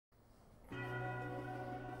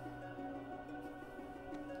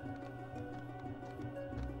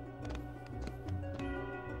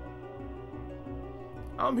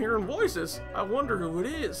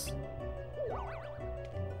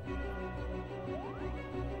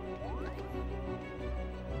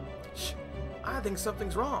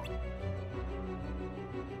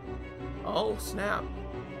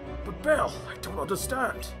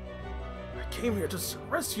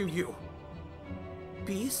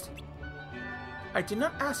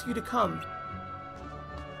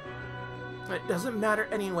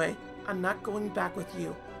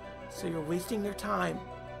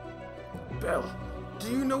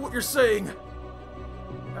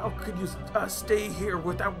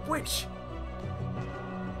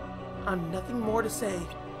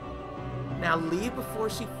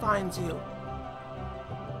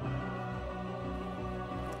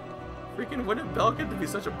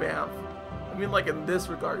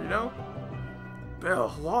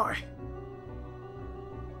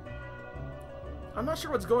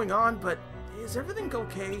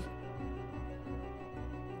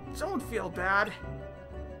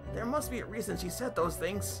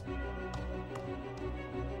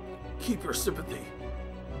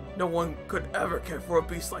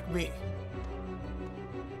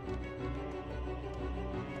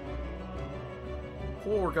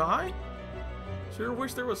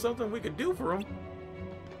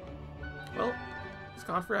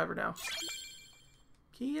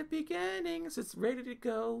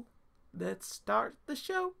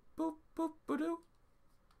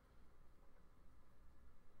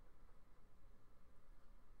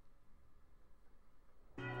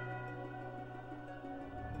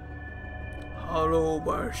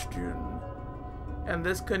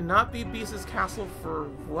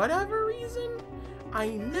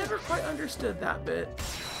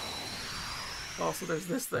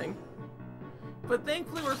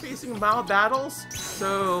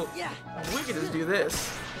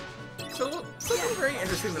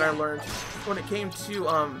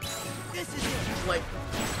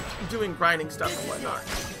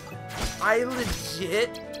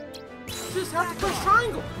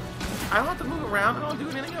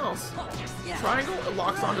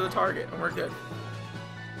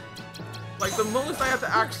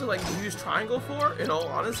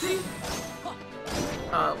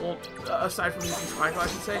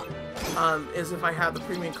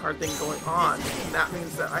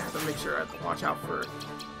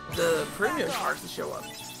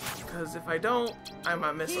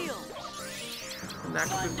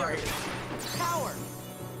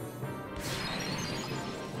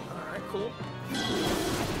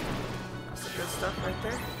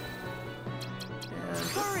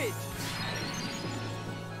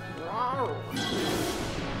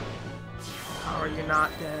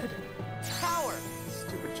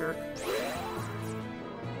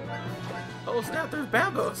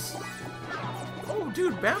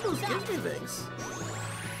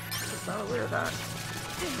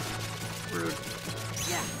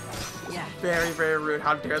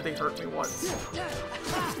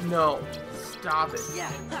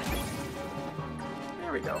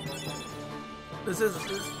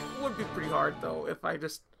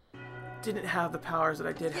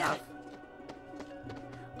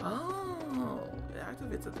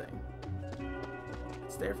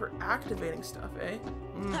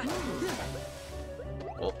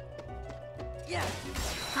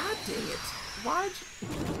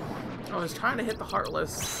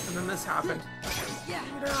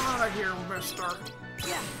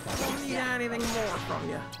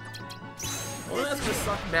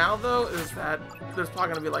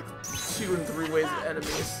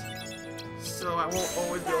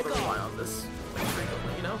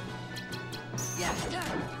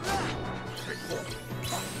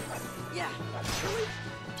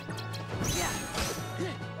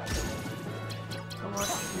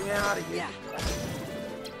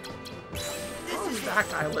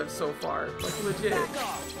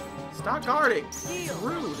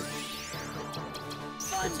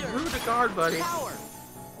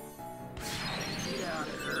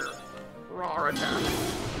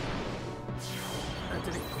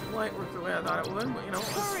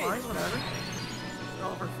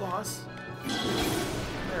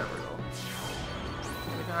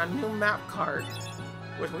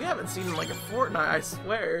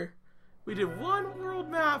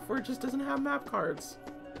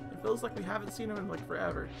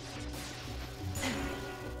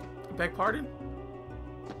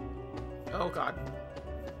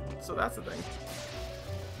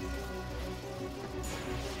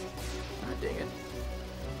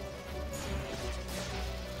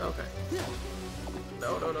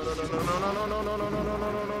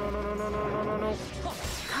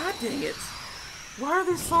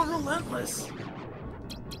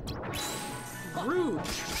rude,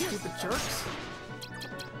 stupid jerks.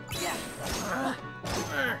 Yeah.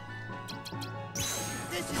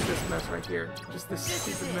 This mess right here. Just this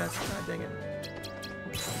stupid mess. God dang it.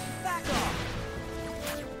 Back off.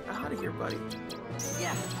 Out of here, buddy.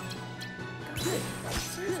 Yeah. God dang.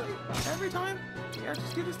 Seriously? Every time? Yeah,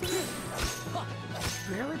 just do this to me.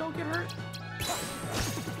 Barely don't get hurt.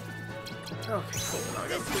 Okay, cool. Now I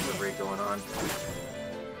got a stupid break going on.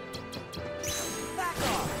 Back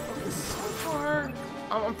off. Okay, so far,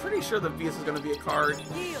 I'm pretty sure the Venus is going to be a card.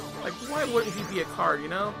 Heal. Like, why wouldn't he be a card, you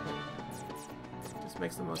know? Just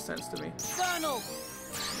makes the most sense to me. Donald.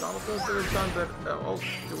 Donald goes there, done that. Oh,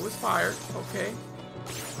 it was fire. Okay.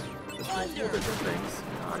 Just multiple different things.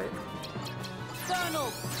 Got it.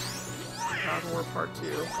 Donald. God War Part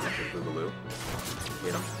 2. After Boogaloo.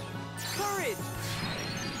 Get him. Courage.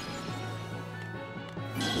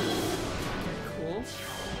 Okay, cool.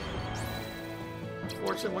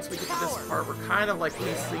 Unfortunately, once we get to this part, we're kind of like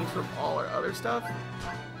these things from all our other stuff.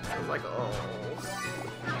 I was like, oh.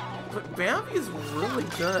 But Bambi is really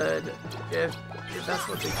good if that's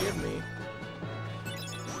what they give me.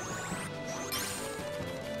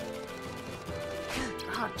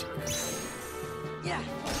 God, Yeah.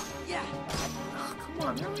 Yeah. oh, come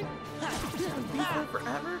on, really? You're gonna be there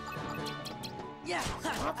forever? Yeah.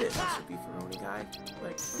 Stop it, Mr. Beefaroni guy.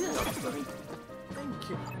 Like, let me. Thank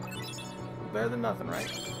you. Better than nothing,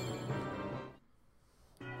 right?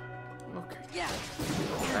 Okay. Yeah.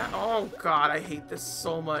 Oh god, I hate this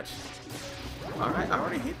so much. I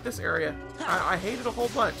already hate this area. I hate it a whole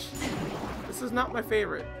bunch. This is not my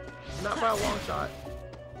favorite. Not by a long shot.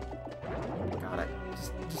 God, I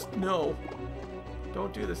just no.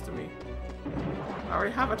 Don't do this to me. I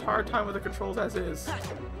already have a hard time with the controls as is.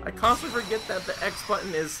 I constantly forget that the X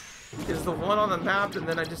button is the one on the map, and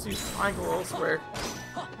then I just use triangle elsewhere.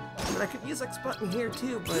 I mean, I could use X button here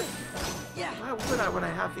too, but Yeah. why would I when I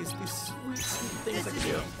have these sweet things I can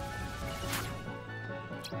do?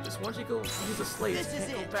 Just once you go use a slate, you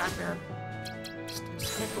can't go back, man.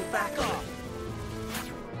 Just can't go back on it.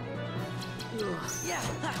 Ugh. Yeah.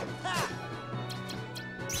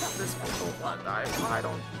 This people want to die. Why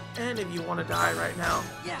don't any of you want to die right now?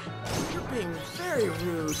 Yeah. You're being very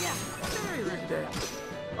rude. Yeah. Very rude today.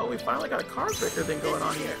 Oh, we finally got a card breaker thing going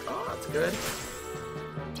on here. Oh, that's good.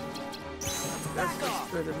 That's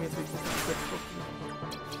just good. That means we can get good Pokemon.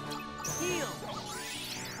 Heal.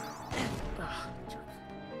 Ah, jerk.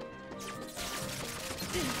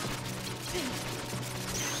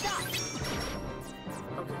 Stop.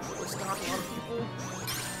 Okay, so let's stop a lot of people.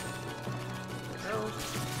 No.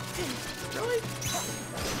 Really?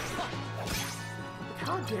 Like,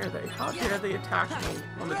 how dare they? How dare they attack me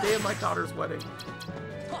on the day of my daughter's wedding?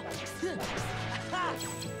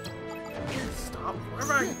 Stop.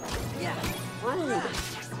 Wherever I... Yeah. Rude. Yeah.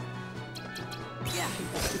 I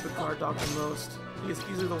hate this stupid guard dog the most. He's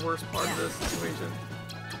easily the worst part of this situation.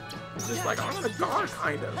 It's just like, I'm gonna guard,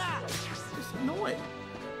 kind of. Just annoying.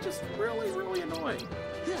 Just really, really annoying.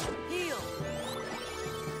 Heal.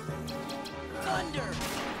 Thunder.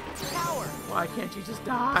 Power. Why can't you just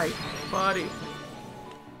die, buddy?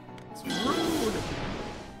 It's rude.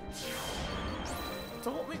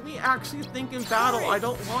 Don't make me actually think in battle. I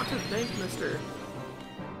don't want to think, mister.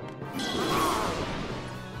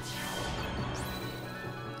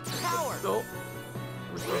 Power. Nope.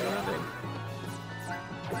 We're still doing a thing.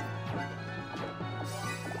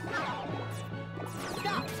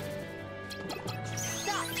 Stop.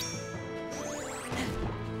 Stop.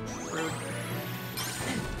 Rude.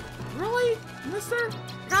 Really? Mister?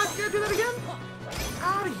 God, you gotta do that again?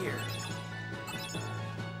 Out of here.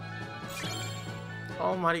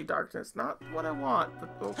 Almighty darkness. Not what I want, but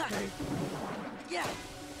okay. Yeah.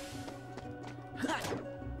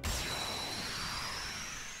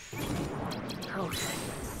 Okay.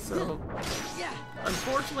 So, Yeah.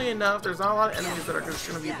 unfortunately enough, there's not a lot of enemies that are just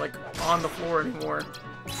gonna be, like, on the floor anymore.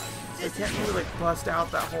 They can't really, like, bust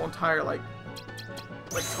out that whole entire, like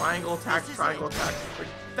triangle attack, like,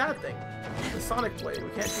 that thing. The Sonic Blade. We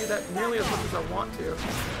can't do that nearly as much as I want to.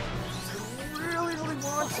 I really, really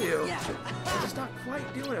want to. Yeah. It's just not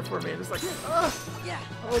quite doing it for me. It's like, ugh, Yeah.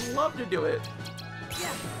 I would love to do it.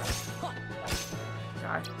 Yeah.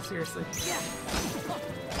 Guy, seriously. Yeah.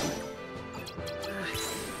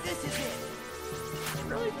 This is it.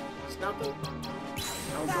 Really? It's nothing?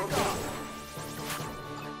 No, Back go. off.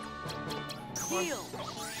 Heal.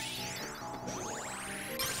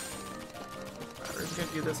 We're just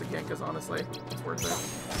gonna do this again, because honestly, it's worth it.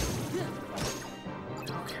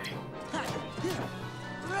 Okay.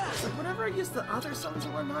 It's like whenever I use the other summons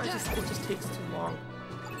and whatnot, it just takes too long.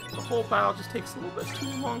 The whole battle just takes a little bit too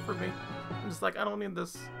long for me. I'm just like, I don't need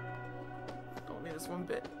this. this one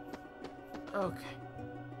bit. Okay.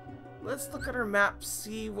 Let's look at our map,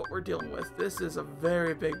 see what we're dealing with. This is a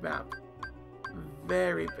very big map.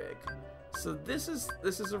 Very big. So this is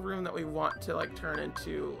a room that we want to like turn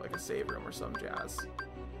into like a save room or some jazz.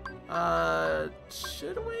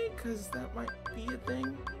 Should we? Because that might be a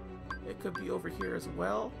thing. It could be over here as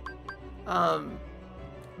well.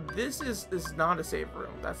 This is not a save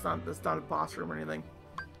room. That's not a boss room or anything.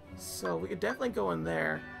 So we could definitely go in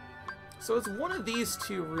there. So it's one of these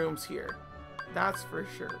two rooms here. That's for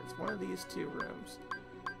sure. It's one of these two rooms.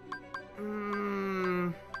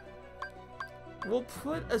 We'll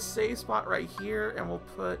put a save spot right here, and we'll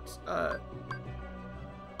put,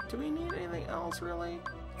 do we need anything else, really?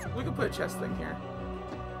 We could put a chest thing here.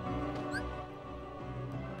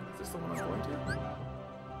 Is this the one I'm going to?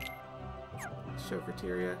 Show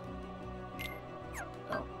criteria.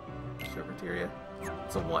 Oh, show criteria.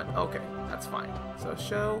 It's a 1. Okay, that's fine. So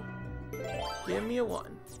show, give me a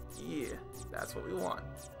 1. Yeah, that's what we want.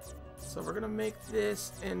 So we're gonna make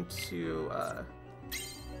this into,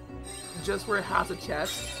 just where it has a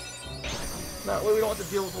chest. That way we don't have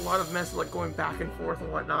to deal with a lot of mess like going back and forth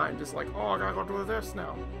and whatnot and just like, oh, I gotta go do this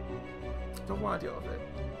now. Don't want to deal with it.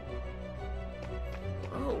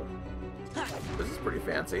 Oh. This is pretty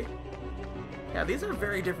fancy. Yeah, these are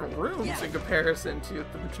very different rooms in comparison to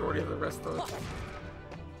the majority of the rest of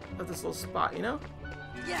this little spot, you know?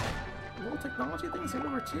 Yeah. Little technology things here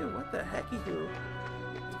number 2. What the hecky-hoo?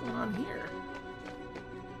 What's going on here?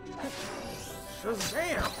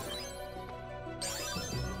 Shazam!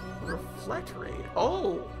 Reflect raid.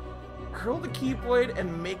 Oh! Hurl the keyblade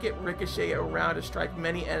and make it ricochet around to strike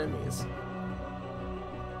many enemies.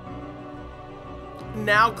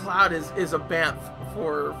 Now Cloud is a Banff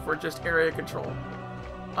for just area control.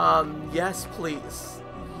 Yes, please.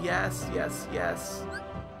 Yes, yes, yes.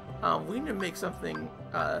 We need to make something,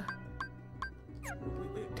 we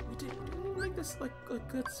need to make this, like,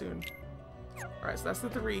 good soon. Alright, so that's the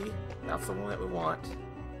 3. That's the one that we want.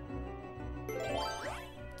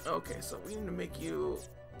 Okay, so we need to make you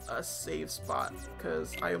a save spot,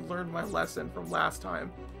 because I learned my lesson from last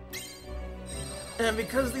time. And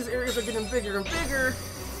because these areas are getting bigger and bigger,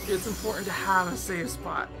 it's important to have a save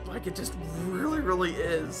spot. Like, it just really, really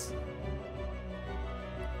is.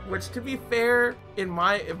 Which, to be fair, in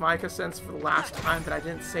my sense for the last time that I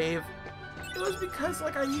didn't save, it was because,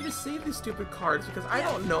 like, I need to save these stupid cards, because I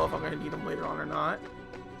don't know if I'm going to need them later on or not.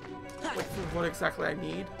 Like, for what exactly I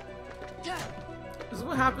need. This is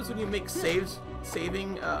what happens when you make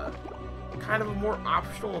saving kind of a more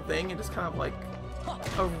optional thing and just kind of like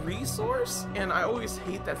a resource, and I always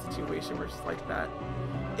hate that situation where it's just like that.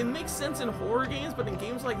 It makes sense in horror games, but in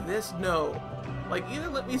games like this, no. Like, either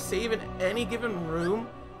let me save in any given room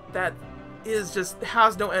that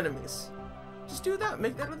has no enemies. Just do that,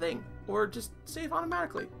 make that a thing. Or just save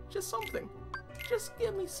automatically. Just something. Just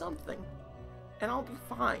give me something. And I'll be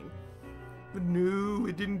fine. But no,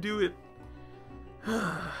 it didn't do it.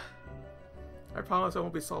 I promise I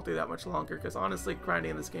won't be salty that much longer, because honestly,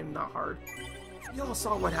 grinding in this game not hard. Y'all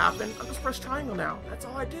saw what happened. I just press triangle now. That's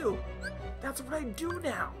all I do. That's what I do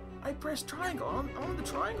now. I press triangle. I'm the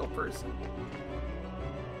triangle person.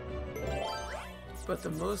 But the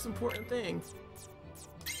most important thing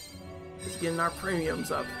is getting our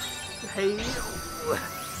premiums up. Hey.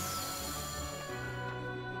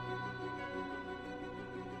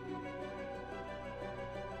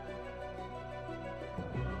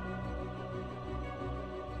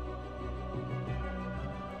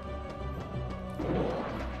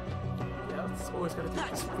 Always gotta do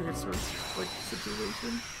this weird sort of like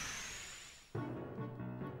situation.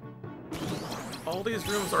 All these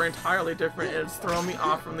rooms are entirely different, and it's throwing me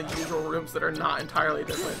off from the usual rooms that are not entirely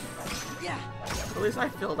different. Yeah. At least I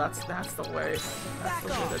feel that's the way. That's the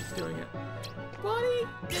way that's doing it. Buddy,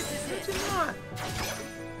 this is it. You're not.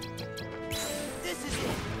 This is it.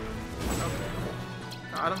 Okay,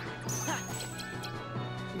 got him.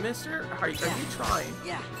 Mister, are you trying?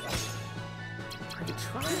 Yeah. Are you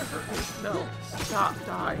trying to hurt me? No. Stop.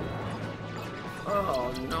 Die.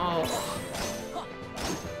 Oh, no.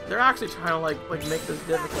 They're actually trying to, like make this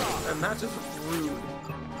difficult, and that's just rude.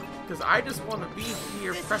 Because I just want to be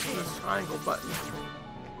here pressing this triangle button.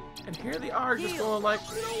 And here they are just going like,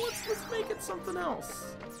 you know, let's make it something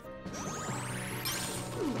else.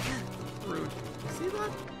 Ooh, rude. See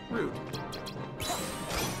that? Rude.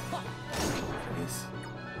 Nice.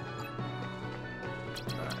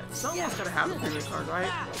 Someone's gotta have a premium card,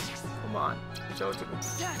 right? Come on, show it to me.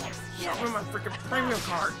 Show me my freaking premium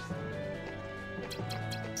card.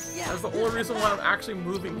 That's the only reason why I'm actually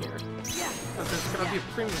moving here. Because there's gonna be a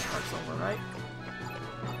premium card somewhere, right?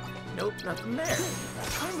 Nope, nothing there.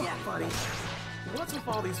 Come on, buddy. What's with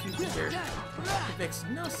all these people here? It makes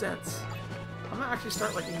no sense. I'm gonna actually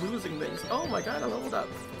start like losing things. Oh my god, I leveled up.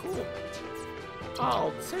 Cool.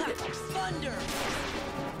 I'll take it. Thunder.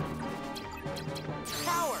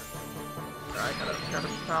 Power. Alright, got a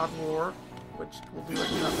Proud War, which will do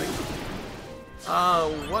like nothing.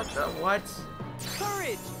 Oh, what the what?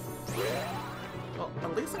 Courage. Well,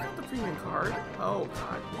 at least I got the premium card. Oh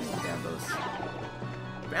god, damn those.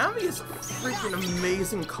 Bambi is a freaking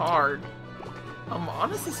amazing card. I'm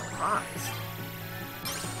honestly surprised.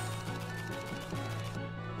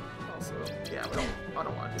 Also, yeah, I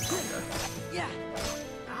don't want to do that. Yeah.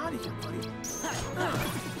 Out of here, buddy.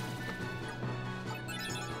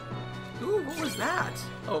 Ooh, what was that?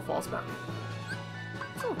 Oh, false bounty.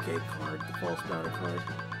 It's okay, card. The false bounty card.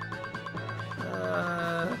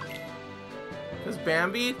 Because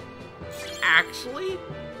Bambi, factually,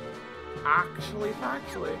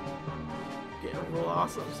 getting real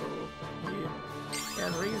awesome. So we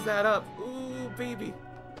can raise that up. Ooh, baby.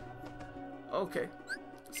 Okay.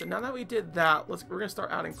 So now that we did that, we're gonna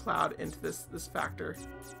start adding Cloud into this factor.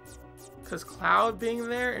 Cause Cloud being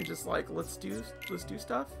there and just like let's do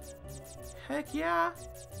stuff. Heck yeah.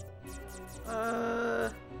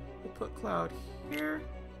 We'll put Cloud here.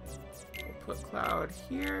 We'll put Cloud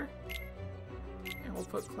here. And we'll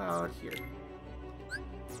put Cloud here.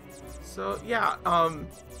 So yeah, a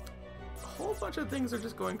whole bunch of things are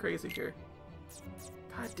just going crazy here.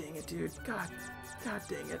 God dang it, dude. God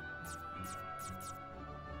dang it.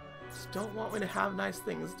 Just don't want me to have nice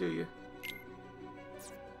things, do you?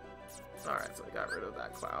 Alright, so I got rid of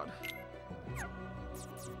that Cloud.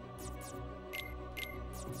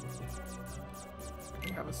 Can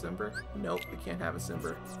we have a Simber? Nope, we can't have a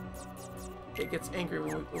Simber. It gets angry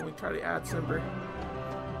when we try to add Simber.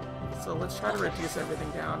 So let's try to reduce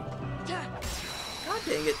everything down. God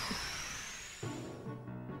dang it!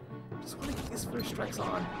 Just want to get these first strikes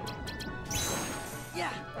on.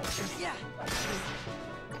 Yeah. Yeah.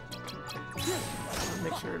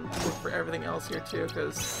 Make sure to look for everything else here too,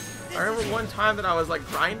 because I remember one time that I was like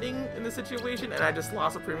grinding in this situation and I just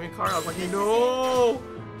lost a premium card. I was like, no!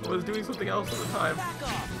 I was doing something else at the time.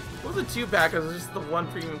 It wasn't too bad because it was just the one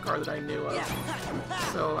premium card that I knew of.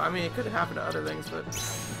 So, I mean, it could have happened to other things, but...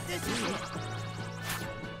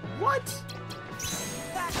 What?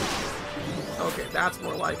 Okay, that's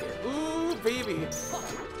more like it. Ooh, baby!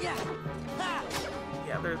 Yeah.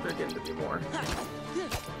 Yeah, they're getting to be more.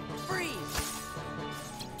 Freeze.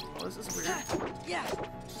 Oh, this is weird. Yeah.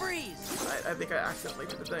 Freeze. I think I accidentally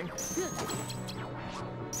did the thing.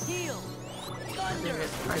 Heal. Thunder.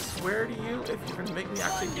 I swear to you, if you're gonna make me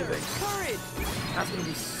actually do things, Courage. that's gonna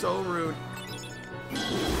be so rude.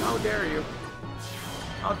 How dare you?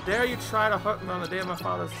 How dare you try to hurt me on the day of my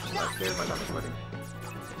daughter's wedding?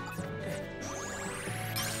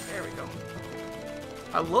 There we go.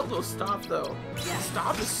 I love those stop though.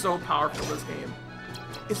 Stop is so powerful in this game.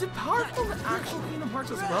 Is it powerful in the actual Kingdom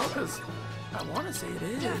Hearts as well? Because I want to say it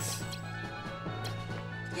is.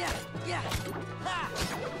 Yeah. Yeah.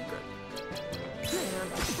 Good.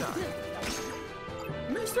 And die.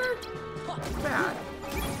 Mister? Bad.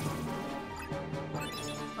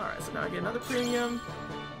 Alright, so now I get another premium.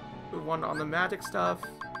 We won on the magic stuff.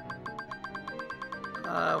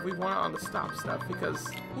 We won on the stop stuff because,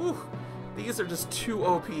 whew, these are just too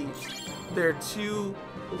OP. They're too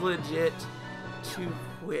legit to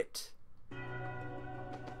quit.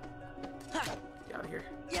 Get out of here.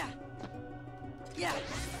 Yeah. Yeah.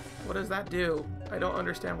 What does that do? I don't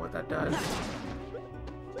understand what that does.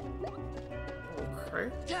 Okay.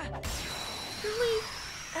 Really?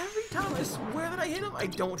 Every time I swear that I hit him, I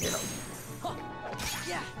don't hit him.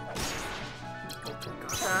 Yeah. Okay,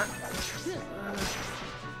 got that.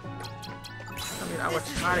 I mean, I would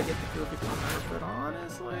try to get the goofy card, but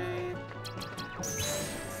honestly...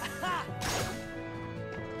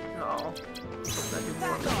 No. That did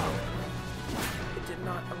more than it did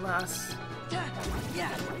not, alas.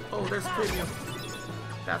 Yeah. Oh, there's premium.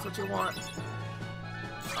 That's what you want.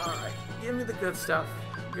 Alright, give me the good stuff.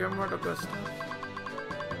 Give me more of the good stuff.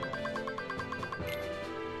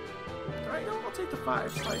 Alright, no, I'll take the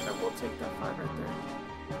 5. Like, I will take that 5 right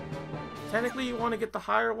there. Technically, you want to get the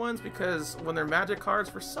higher ones because when they're magic cards,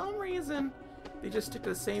 for some reason, they just stick to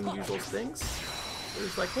the same usual things.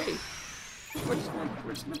 It's like, hey, we're just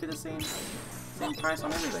gonna be the same price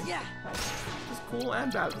on everything. Yeah. Just cool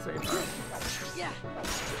and bad at the same time. Yeah.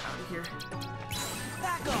 Get out of here.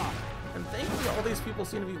 Back off. And thankfully, all these people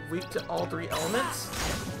seem to be weak to all 3 elements.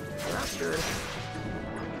 So that's good.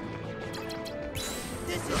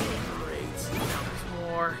 This is Great. Now there's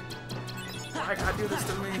more. Why gotta do this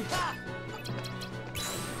to me?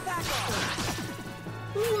 back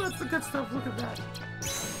off. Ooh, that's the good stuff. Look at that.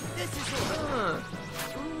 This is it.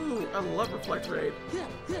 Ooh, I love Reflect Raid.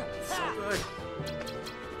 So good.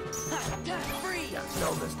 Free. Yeah,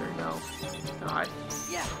 no, mister, no. Die.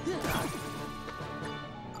 Yeah. Die.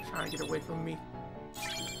 Trying to get away from me.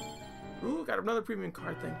 Ooh, got another premium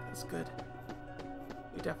card thing. That's good.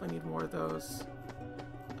 We definitely need more of those.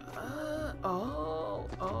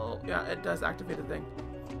 Oh, yeah, it does activate a thing.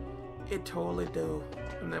 It totally do.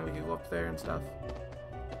 And then we can go up there and stuff.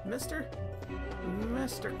 Mister,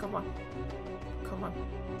 come on. Come on.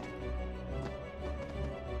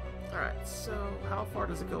 Alright, so how far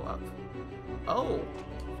does it go up? Oh,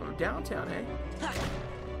 from downtown, eh?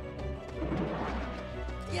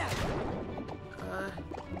 Yeah.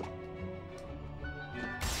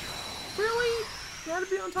 Really? You had to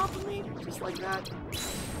be on top of me? Just like that?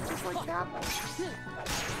 Just like Cap?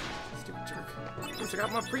 Stupid jerk. At least I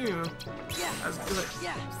got my premium. Yeah. That's good.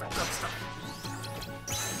 Yeah. It's that good stuff.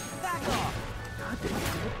 Back off. God dang it,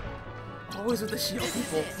 dude. Always with the shield This is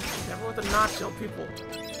people. it. Never with the not shield people.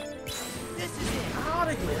 This is it. Out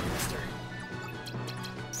of here, mister.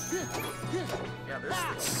 Yeah,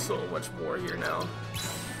 there's so much more here now.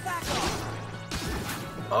 Back off.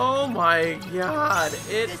 Oh my god,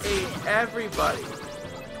 it ate everybody.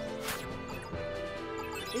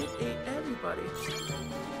 It ate everybody.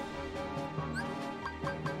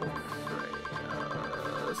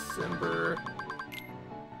 Okay, Simber.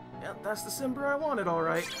 Yeah, that's the Simber I wanted,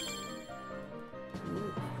 alright.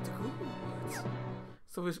 Ooh, good.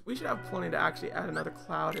 So we should have plenty to actually add another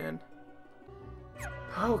cloud in.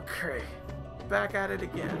 Okay, back at it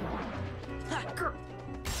again.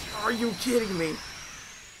 Are you kidding me?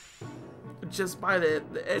 Just by the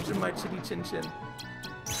edge of my chitty chin chin.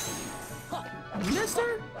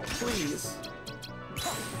 Mister? Please.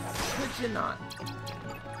 Could you not?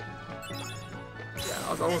 Yeah,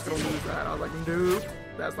 I was almost gonna lose that. I was like, nope,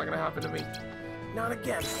 that's not gonna happen to me. Not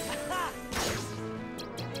again.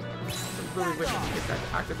 I really wish I could get that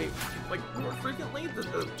to activate like more frequently,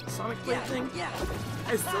 the Sonic Blade thing. Yeah.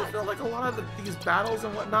 I still feel like a lot of these battles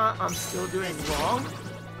and whatnot I'm still doing wrong,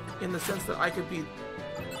 in the sense that I could be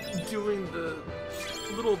doing the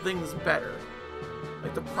little things better,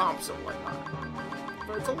 like the prompts and whatnot.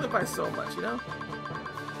 But it's only by so much, you know?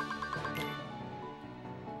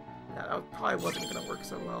 Yeah, that probably wasn't gonna work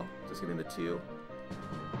so well, just getting the 2.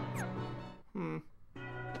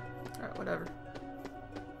 Alright, whatever.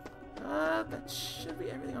 That should be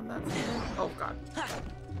everything on that side. Oh god.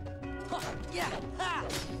 Yeah.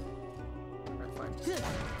 Alright, fine. Just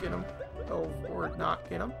get him. Oh, or not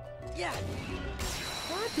get him. Yeah.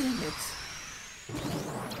 God dang it.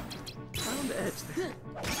 Found the edge there.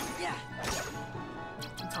 Yeah.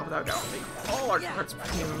 On top of that, got to make all our cards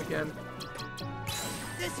premium again.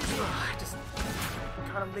 This is it. I just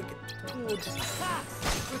gotta make it good.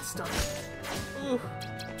 Good stuff. Ooh.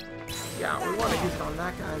 Yeah, we want to use it on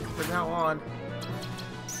that guy from now on.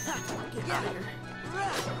 Get out of here.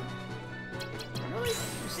 Really?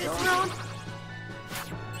 You're still around?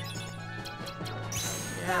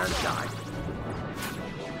 And die.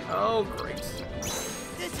 Oh, great.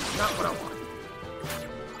 This is Not what I want.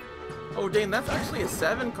 Oh, dang, that's actually a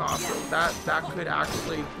 7 cost, so that could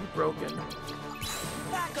actually be broken.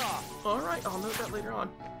 back off. Alright, I'll note that later on.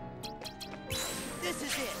 This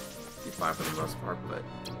is it. Be fine for the most part, but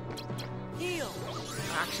Heal.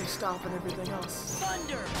 actually stopping everything else.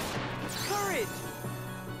 Thunder. Courage.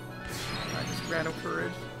 I just random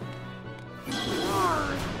courage.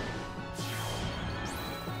 Roar.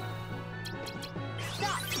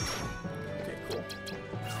 Stop. Okay, cool.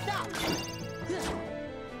 Stop.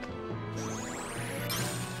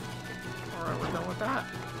 Alright, we're done with that.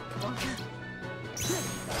 Come on.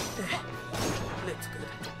 It's good.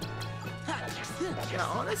 Yeah,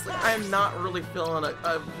 honestly, I'm not really feeling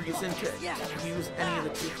a reason to use any of the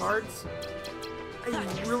 2 cards. I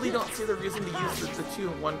really don't see the reason to use the 2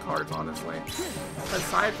 and 1 cards, honestly.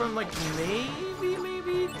 Aside from, like, maybe,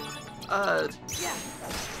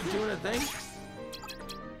 doing a thing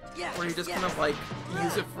where you just kind of, like,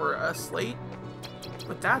 use it for a slate.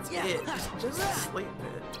 But that's it. Just a slate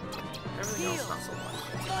bit. Everything else, not so much.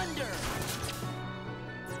 Thunder.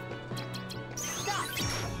 Stop.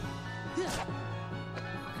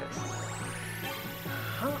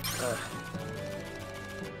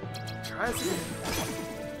 Try this again.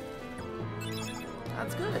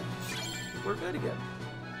 That's good. We're good again.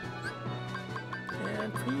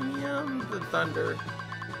 And premium the thunder.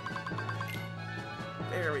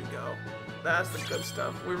 There we go. That's the good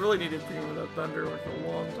stuff. We really needed premium the thunder for a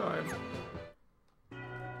long time.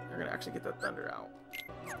 They're gonna actually get that thunder out.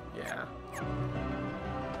 Yeah.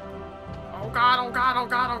 Oh god, oh god, oh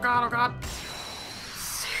god, oh god, oh god.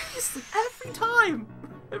 seriously, every time!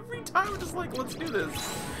 Every time I'm just like, let's do this.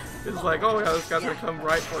 It's like, oh yeah, this guy's gonna come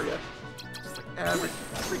right for you. Just like every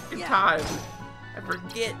freaking time. I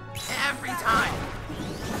forget every time.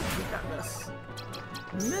 Look at this.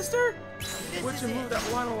 Mister? Why don't you move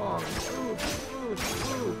that line along? Ooh, ooh,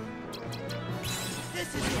 ooh.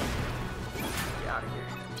 This is it. Get out of here.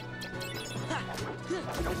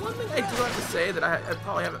 Now, one thing I do have to say that I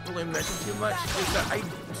probably haven't really mentioned too much is that I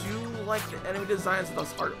do like the enemy designs of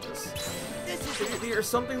those Heartless. They are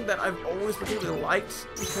something that I've always particularly liked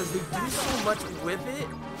because they do so much with it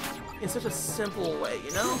in such a simple way,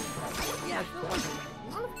 you know? I feel like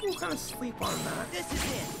a lot of people kind of sleep on that. This is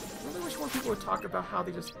it. I really wish more people would talk about how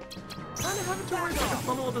they just kind of have it to where it's like a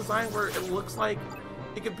fun little design where it looks like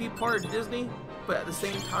it could be part of Disney, but at the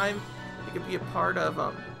same time, it could be a part of,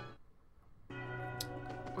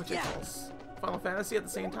 what it calls Final Fantasy at the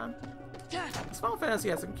same time. Because Final Fantasy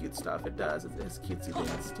has some cute stuff. It does. It has cutesy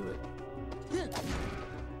things to it.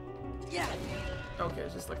 Yeah. Okay,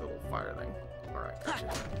 it's just like a little fire thing. Alright, gotcha.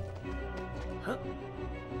 Huh.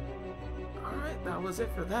 Alright, that was it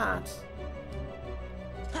for that.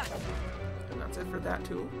 And that's it for that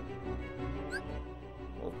too.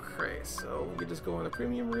 Okay, so we just go in the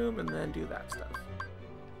premium room and then do that stuff.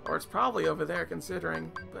 Or it's probably over there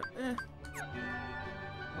considering, but eh.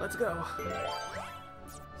 Let's go.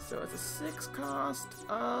 So it's a 6 cost.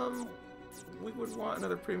 We would want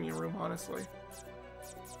another premium room, honestly.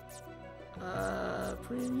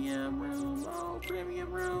 Premium room. Oh,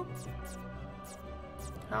 premium room.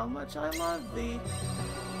 How much I love thee.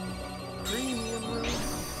 Premium room.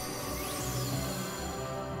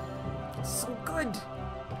 So good.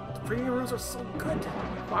 The premium rooms are so good.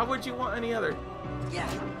 Why would you want any other? Yeah.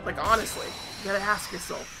 Like, honestly, you gotta ask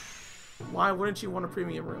yourself. Why wouldn't you want a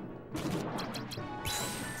premium room?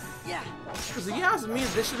 Yeah. Because if you ask me,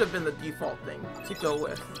 this should have been the default thing to go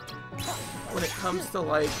with. When it comes to,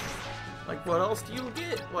 like what else do you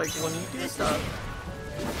get? Like, when you do stuff.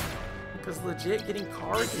 Because legit, getting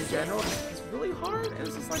cards in general is really hard, and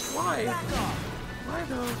it's just like, why? Why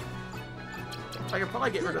though? I could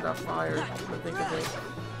probably get rid of that fire, but think of it.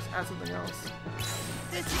 Just add something else.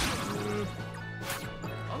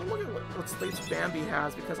 I'm looking at what states Bambi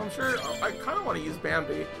has, because I'm sure I kind of want to use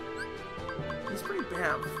Bambi. He's pretty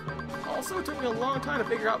Bamf. Also, it took me a long time to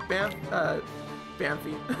figure out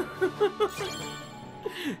Bamfi.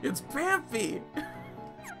 It's Bamfi!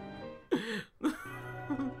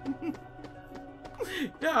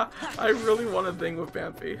 Yeah, I really want a thing with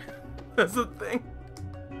Bamfi. That's the thing.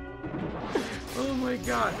 Oh my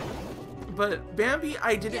god. But Bambi,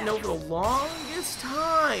 I didn't know for the longest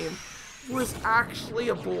time was actually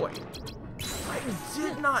a boy. I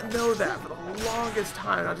did not know that for the longest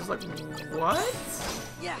time. I was just like, what?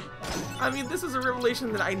 Yeah. I mean, this is a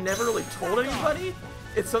revelation that I never really told anybody.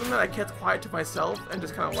 It's something that I kept quiet to myself and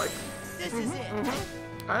just kind of like, This is it.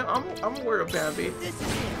 I'm aware of Bambi, This is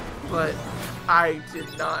it. but I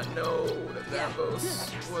did not know that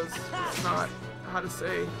Bambos was not, how to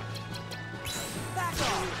say, Back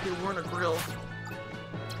off. they weren't a grill.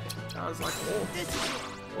 I was like, oh, This is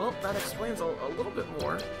it. well, that explains a little bit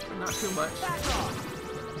more, but not too much. Back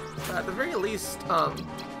off. At the very least, I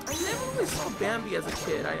never really saw Bambi as a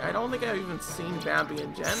kid. I don't think I've even seen Bambi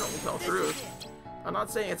in general, to tell the truth. I'm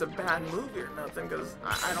not saying it's a bad movie or nothing, because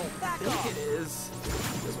I don't think it is.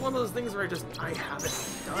 It's one of those things where I haven't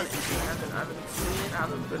done it. I haven't seen it, I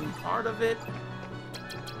haven't been part of it.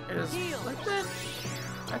 And it's like that.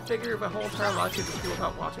 I figure my whole entire life I just feel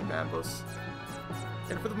about watching Bambos.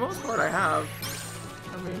 And for the most part I have.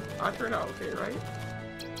 I mean, I turn out okay, right?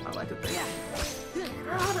 I like to think. Yeah. Get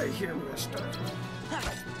out of here, mister.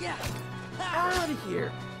 Yeah. Out of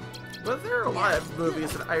here. But there are a lot of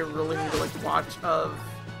movies that I really need to like watch of.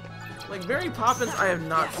 Like Mary Poppins, I have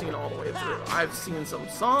not seen all the way through. I've seen some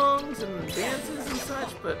songs and dances and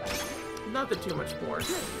such, but nothing too much more.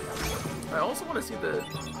 I also want to see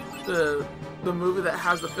the movie that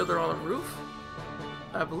has the Fiddler on the Roof.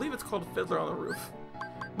 I believe it's called Fiddler on the Roof.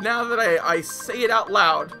 Now that I say it out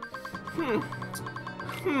loud.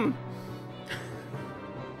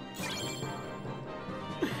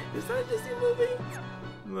 Is that a Disney movie?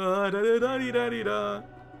 I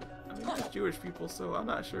mean, it's Jewish people, so I'm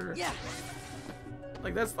not sure. Yeah.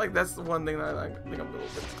 That's the one thing that I think I'm a little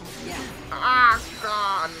bit confused. Yeah. Ah,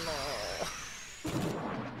 God, no.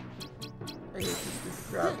 I hate this stupid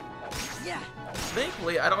crap. Yeah.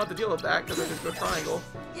 Thankfully, I don't have to deal with that because I just go triangle.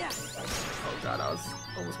 Yeah. Oh God, I was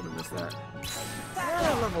almost gonna miss that. And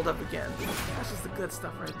I leveled up again. That's just the good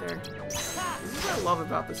stuff right there. This is what I love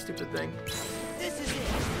about this stupid thing. This is it.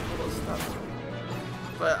 All those stuff.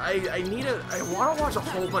 But I want to watch a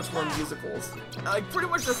whole bunch more musicals. Like, pretty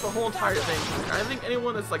much just the whole entire thing. I think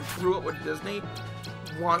anyone that's, like, grew up with Disney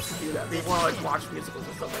wants to do that. They want to, like, watch musicals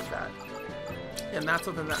and stuff like that. And that's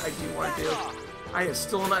something that I do want to do. I have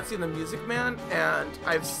still not seen The Music Man, and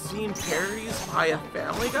I've seen parodies by a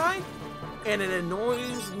Family Guy, and it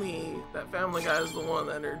annoys me that Family Guy is the one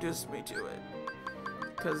that introduced me to it.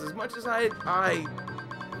 Because as much as I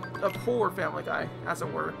abhor Family Guy, as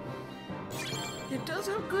it were, it does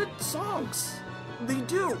have good songs. They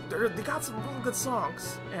do. They got some really good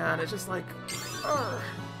songs, and it's just like,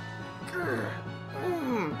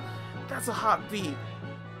 that's a hot beat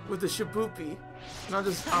with the shaboopy. And I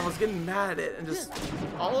was getting mad at it, and just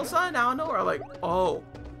all of a sudden, out of nowhere, I'm like, oh,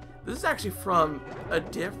 this is actually from a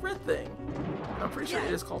different thing. I'm pretty sure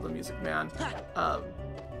it is called The Music Man.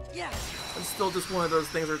 It's still just one of those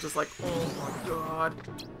things where it's just like, oh my god,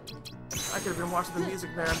 I could have been watching The Music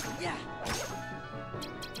Man.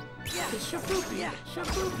 It's shaboopy,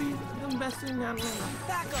 shaboopy, the best thing I know.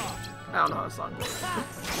 I don't know how the song goes.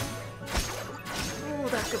 Oh,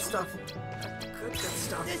 that good stuff. Good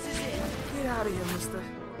stuff. This is it. Get out of here, mister.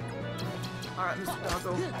 Alright, Mr.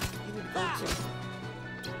 Doggo. You need to go too.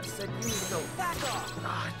 I said you need to go. Back off.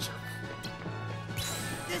 Ah, jerk.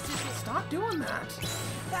 This is it. Stop doing that.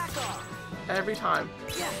 Back off. Every time.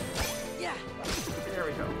 Yeah. There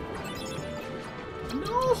we go.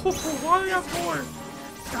 No! Why do you have more?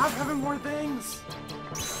 Stop having more things.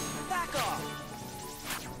 Back off.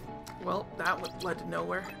 Well, that led to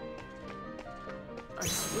nowhere. I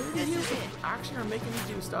swear to you, they actually are making me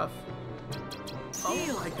do stuff.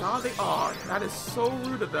 Oh my god, they are. That is so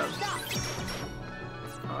rude of them.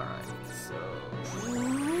 Alright, so...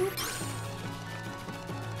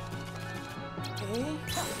 Okay.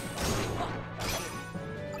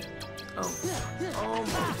 Oh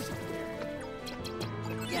my...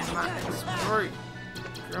 Max Spray.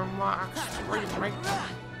 You're Max Spray, right?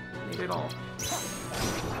 Need it all.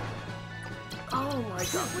 Oh my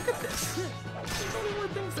god, look at this. How many more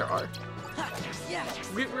things there are?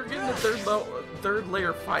 We're getting the third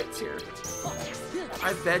layer fights here.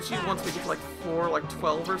 I bet you once we get to like 4, like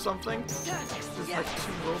 12 or something, there's like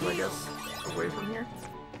 2 worlds, I guess, away from here.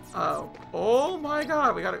 Oh my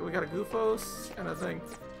god, we got a Goofos and a thing.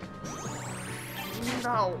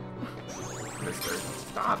 No, Mister,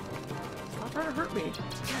 stop trying to hurt me.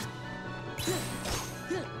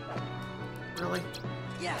 Really?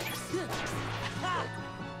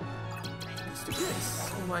 Used to get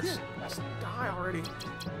so much. Just die already.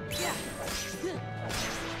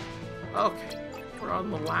 Okay, we're on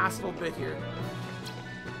the last little bit here.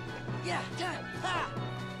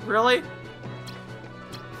 Really?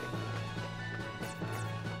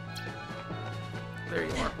 There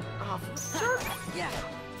you are. Oh, sure.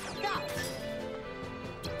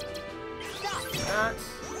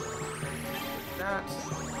 That.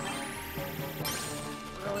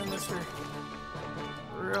 Really, mister?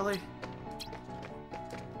 Really?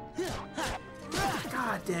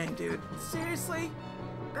 God dang, dude. Seriously?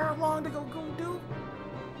 That long to go do?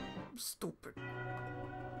 I'm stupid.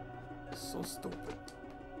 So stupid.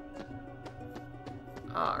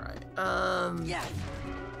 Alright, and yet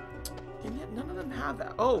none of them have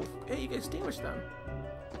that. Oh, hey, you can extinguish them.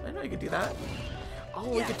 I didn't know you could do that. Oh,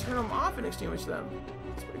 we could turn them off and extinguish them.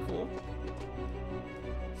 That's pretty cool.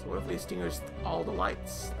 So what if we extinguish all the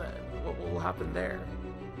lights, then? What will happen there?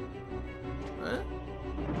 Huh?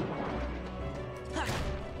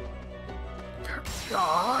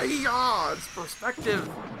 Ah, yeah, it's perspective.